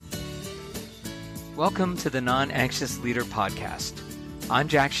Welcome to the Non-Anxious Leader Podcast. I'm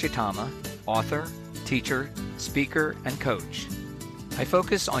Jack Shitama, author, teacher, speaker, and coach. I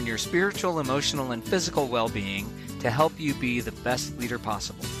focus on your spiritual, emotional, and physical well-being to help you be the best leader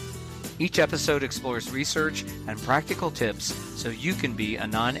possible. Each episode explores research and practical tips so you can be a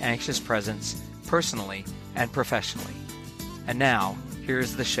non-anxious presence personally and professionally. And now,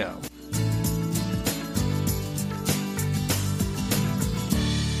 here's the show.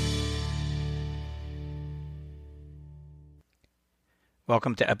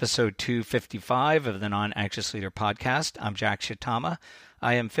 Welcome to episode 255 of the Non-Anxious Leader Podcast. I'm Jack Shitama.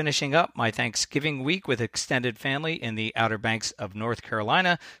 I am finishing up my Thanksgiving week with extended family in the Outer Banks of North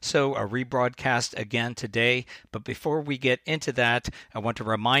Carolina, so a rebroadcast again today. But before we get into that, I want to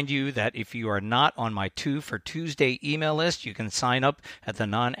remind you that if you are not on my 2 for Tuesday email list, you can sign up at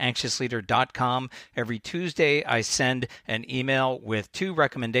thenonanxiousleader.com. Every Tuesday, I send an email with 2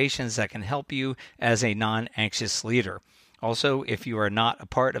 recommendations that can help you as a non-anxious leader. Also, if you are not a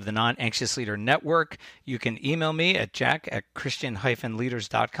part of the Non-Anxious Leader Network, you can email me at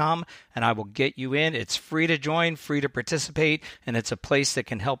jack@christian-leaders.com, and I will get you in. It's free to join, free to participate, and it's a place that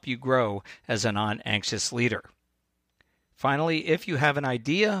can help you grow as a non-anxious leader. Finally, if you have an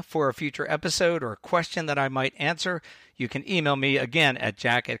idea for a future episode or a question that I might answer, you can email me again at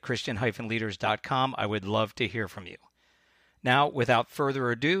jack@christian-leaders.com. I would love to hear from you. Now, without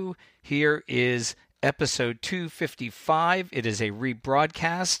further ado, here is Episode 255. It is a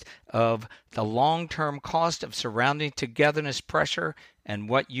rebroadcast of the long-term cost of surrounding togetherness pressure and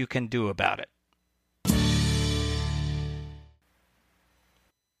what you can do about it.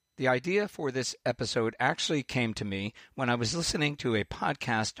 The idea for this episode actually came to me when I was listening to a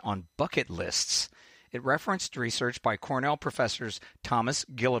podcast on bucket lists. It referenced research by Cornell professors Thomas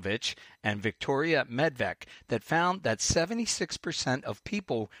Gilovich and Victoria Medvec that found that 76% of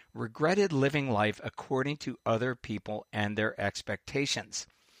people regretted living life according to other people and their expectations.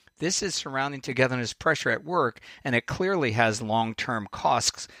 This is surrounding togetherness pressure at work, and it clearly has long-term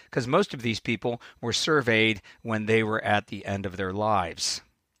costs because most of these people were surveyed when they were at the end of their lives.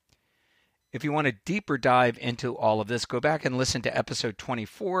 If you want a deeper dive into all of this, go back and listen to episode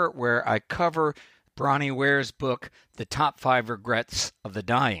 24 where I cover Bronnie Ware's book, The Top 5 Regrets of the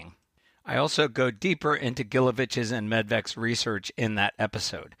Dying. I also go deeper into Gilovich's and Medvec's research in that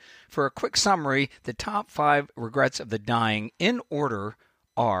episode. For a quick summary, the top 5 regrets of the dying in order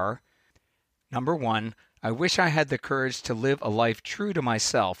are: number 1, I wish I had the courage to live a life true to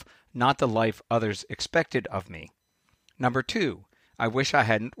myself, not the life others expected of me. Number 2, I wish I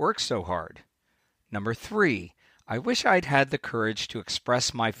hadn't worked so hard. Number 3, I wish I'd had the courage to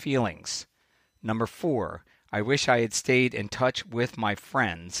express my feelings. Number 4, I wish I had stayed in touch with my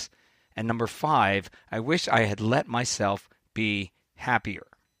friends. And number 5, I wish I had let myself be happier.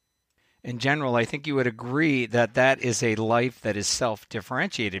 In general, I think you would agree that that is a life that is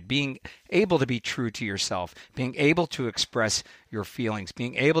self-differentiated, being able to be true to yourself, being able to express your feelings,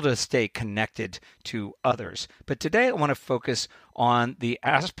 being able to stay connected to others. But today I want to focus on the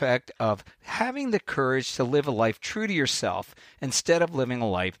aspect of having the courage to live a life true to yourself instead of living a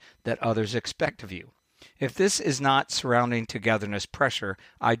life that others expect of you. If this is not surrounding togetherness pressure,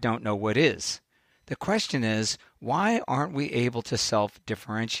 I don't know what is. The question is, why aren't we able to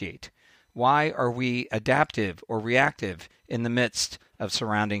self-differentiate? Why are we adaptive or reactive in the midst of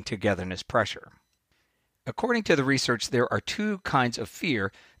surrounding togetherness pressure? According to the research, there are 2 kinds of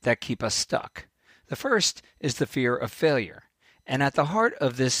fear that keep us stuck. The first is the fear of failure, and at the heart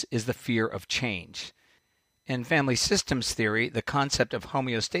of this is the fear of change. In family systems theory, the concept of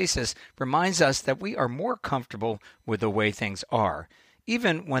homeostasis reminds us that we are more comfortable with the way things are,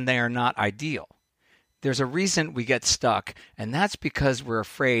 even when they are not ideal. There's a reason we get stuck, and that's because we're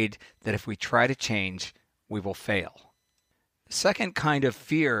afraid that if we try to change, we will fail. The second kind of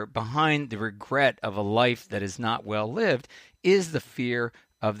fear behind the regret of a life that is not well lived is the fear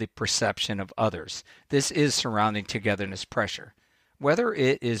of the perception of others. This is surrounding togetherness pressure. Whether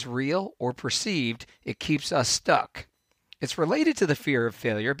it is real or perceived, it keeps us stuck. It's related to the fear of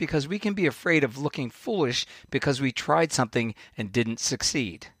failure because we can be afraid of looking foolish because we tried something and didn't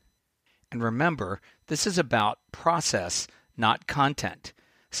succeed. And remember, this is about process, not content.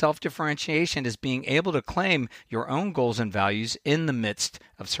 Self-differentiation is being able to claim your own goals and values in the midst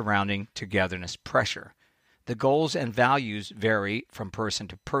of surrounding togetherness pressure. The goals and values vary from person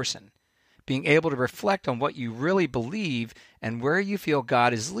to person. Being able to reflect on what you really believe and where you feel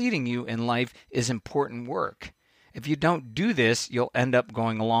God is leading you in life is important work. If you don't do this, you'll end up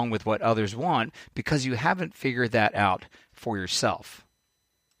going along with what others want because you haven't figured that out for yourself.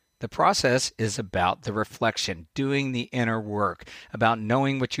 The process is about the reflection, doing the inner work, about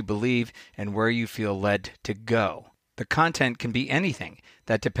knowing what you believe and where you feel led to go. The content can be anything.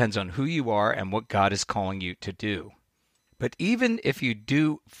 That depends on who you are and what God is calling you to do. But even if you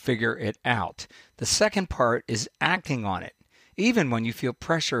do figure it out, the second part is acting on it, even when you feel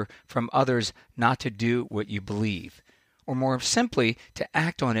pressure from others not to do what you believe, or more simply, to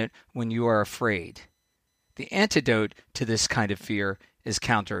act on it when you are afraid. The antidote to this kind of fear is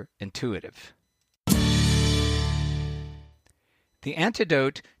counterintuitive. The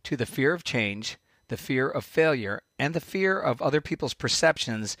antidote to the fear of change, the fear of failure, and the fear of other people's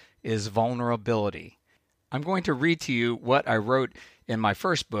perceptions is vulnerability. I'm going to read to you what I wrote in my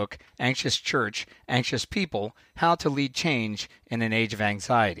first book, Anxious Church, Anxious People, How to Lead Change in an Age of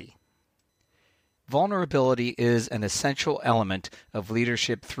Anxiety. Vulnerability is an essential element of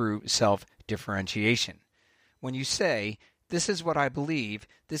leadership through self-differentiation. When you say, "This is what I believe,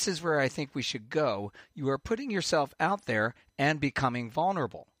 this is where I think we should go," you are putting yourself out there and becoming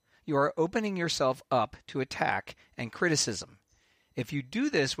vulnerable. You are opening yourself up to attack and criticism. If you do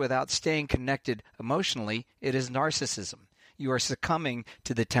this without staying connected emotionally, it is narcissism. You are succumbing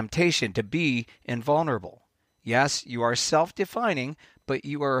to the temptation to be invulnerable. Yes, you are self-defining, but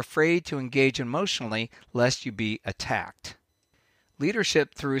you are afraid to engage emotionally lest you be attacked.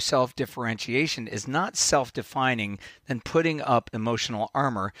 Leadership through self-differentiation is not self-defining, then putting up emotional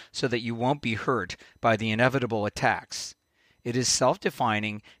armor so that you won't be hurt by the inevitable attacks. It is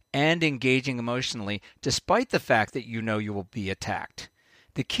self-defining and engaging emotionally despite the fact that you know you will be attacked.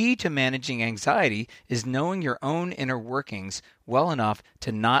 The key to managing anxiety is knowing your own inner workings well enough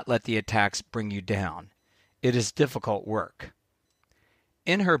to not let the attacks bring you down. It is difficult work.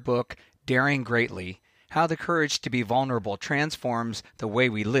 In her book, Daring Greatly, How the Courage to be Vulnerable Transforms the Way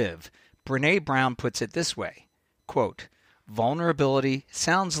We Live, Brené Brown puts it this way, quote, "Vulnerability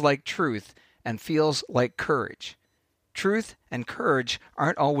sounds like truth and feels like courage. Truth and courage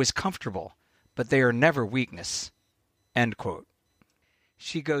aren't always comfortable, but they are never weakness." End quote.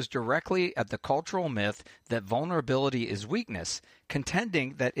 She goes directly at the cultural myth that vulnerability is weakness,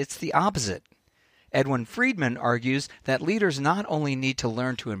 contending that it's the opposite. Edwin Friedman argues that leaders not only need to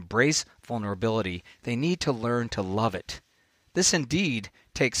learn to embrace vulnerability, they need to learn to love it. This indeed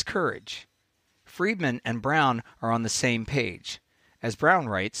takes courage. Friedman and Brown are on the same page. As Brown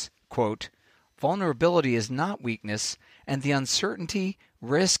writes, quote, "Vulnerability is not weakness, and the uncertainty,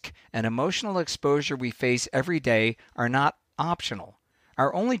 risk, and emotional exposure we face every day are not optional.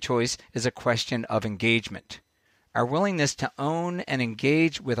 Our only choice is a question of engagement. Our willingness to own and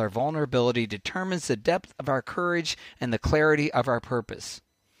engage with our vulnerability determines the depth of our courage and the clarity of our purpose.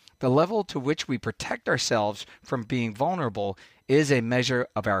 The level to which we protect ourselves from being vulnerable is a measure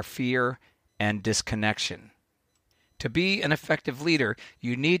of our fear and disconnection." To be an effective leader,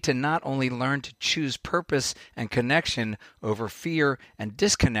 you need to not only learn to choose purpose and connection over fear and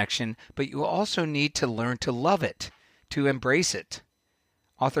disconnection, but you also need to learn to love it, to embrace it.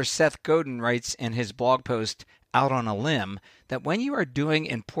 Author Seth Godin writes in his blog post, Out on a Limb, that when you are doing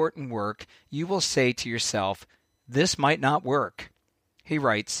important work, you will say to yourself, "This might not work." He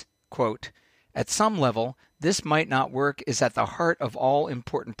writes, quote, "At some level, this might not work is at the heart of all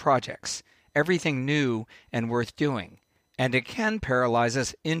important projects, everything new and worth doing, and it can paralyze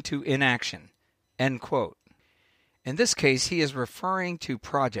us into inaction." End quote. In this case, he is referring to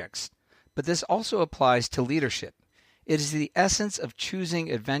projects, but this also applies to leadership. It is the essence of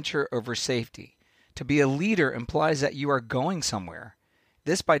choosing adventure over safety. To be a leader implies that you are going somewhere.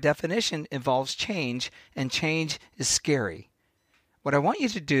 This, by definition, involves change, and change is scary. What I want you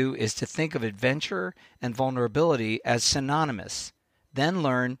to do is to think of adventure and vulnerability as synonymous, then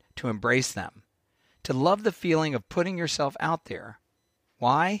learn to embrace them. To love the feeling of putting yourself out there.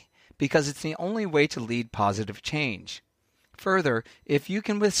 Why? Because it's the only way to lead positive change. Further, if you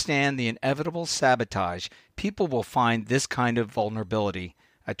can withstand the inevitable sabotage, people will find this kind of vulnerability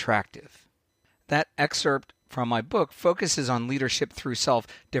attractive. That excerpt from my book focuses on leadership through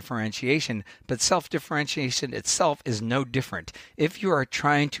self-differentiation, but self-differentiation itself is no different. If you are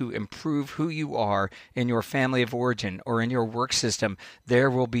trying to improve who you are in your family of origin or in your work system, there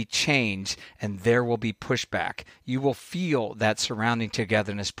will be change and there will be pushback. You will feel that surrounding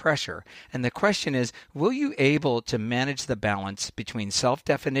togetherness pressure. And the question is, will you able to manage the balance between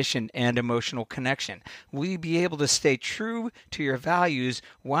self-definition and emotional connection? Will you be able to stay true to your values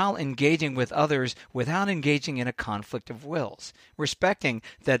while engaging with others without engaging in a conflict of wills, respecting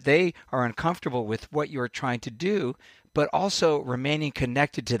that they are uncomfortable with what you are trying to do, but also remaining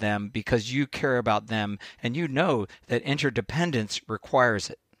connected to them because you care about them and you know that interdependence requires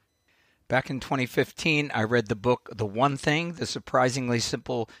it? Back in 2015, I read the book The One Thing, The Surprisingly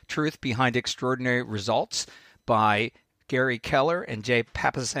Simple Truth Behind Extraordinary Results by Gary Keller and Jay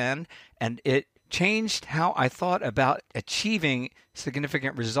Papasan, and it changed how I thought about achieving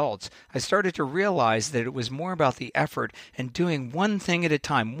significant results. I started to realize that it was more about the effort and doing one thing at a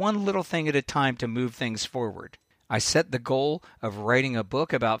time, one little thing at a time to move things forward. I set the goal of writing a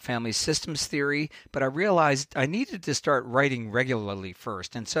book about family systems theory, but I realized I needed to start writing regularly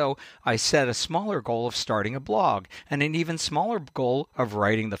first, and so I set a smaller goal of starting a blog and an even smaller goal of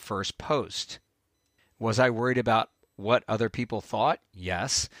writing the first post. Was I worried about what other people thought?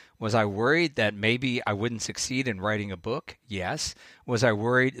 Yes. Was I worried that maybe I wouldn't succeed in writing a book? Yes. Was I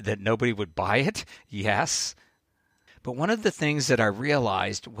worried that nobody would buy it? Yes. But one of the things that I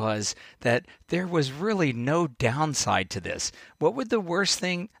realized was that there was really no downside to this. What would the worst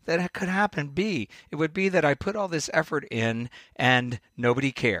thing that could happen be? It would be that I put all this effort in and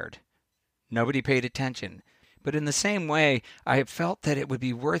nobody cared. Nobody paid attention. But in the same way, I felt that it would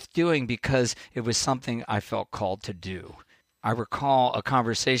be worth doing because it was something I felt called to do. I recall a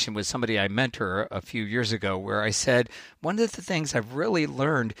conversation with somebody I mentor a few years ago where I said, one of the things I've really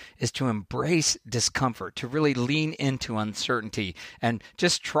learned is to embrace discomfort, to really lean into uncertainty and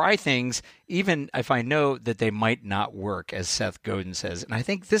just try things even if I know that they might not work, as Seth Godin says. And I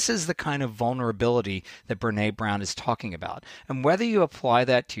think this is the kind of vulnerability that Brene Brown is talking about. And whether you apply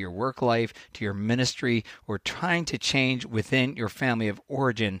that to your work life, to your ministry, or trying to change within your family of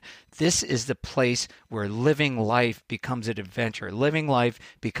origin, this is the place where living life becomes an adventure. Living life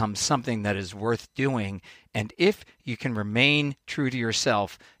becomes something that is worth doing. And if you can remain true to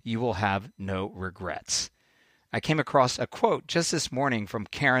yourself, you will have no regrets. I came across a quote just this morning from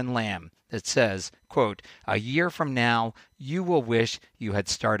Karen Lamb that says, quote, "A year from now, you will wish you had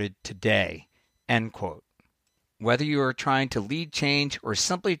started today," end quote. Whether you are trying to lead change or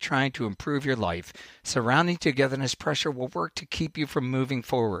simply trying to improve your life, surrounding togetherness pressure will work to keep you from moving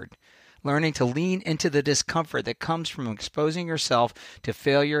forward. Learning to lean into the discomfort that comes from exposing yourself to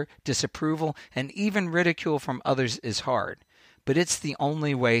failure, disapproval, and even ridicule from others is hard. But it's the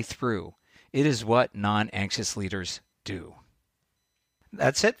only way through. It is what non-anxious leaders do.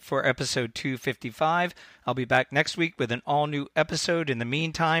 That's it for episode 255. I'll be back next week with an all-new episode. In the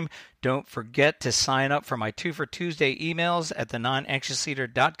meantime, don't forget to sign up for my 2 for Tuesday emails at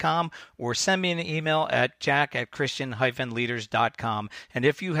thenonanxiousleader.com or send me an email at jack@christian-leaders.com. And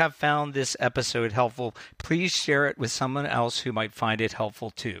if you have found this episode helpful, please share it with someone else who might find it helpful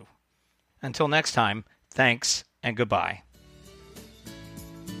too. Until next time, thanks and goodbye.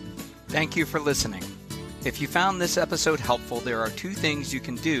 Thank you for listening. If you found this episode helpful, there are 2 things you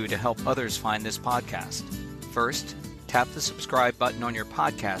can do to help others find this podcast. First, tap the subscribe button on your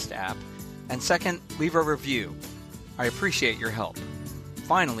podcast app. And second, leave a review. I appreciate your help.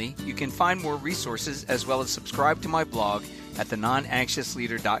 Finally, you can find more resources as well as subscribe to my blog at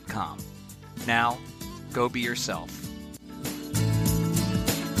thenonanxiousleader.com. Now, go be yourself.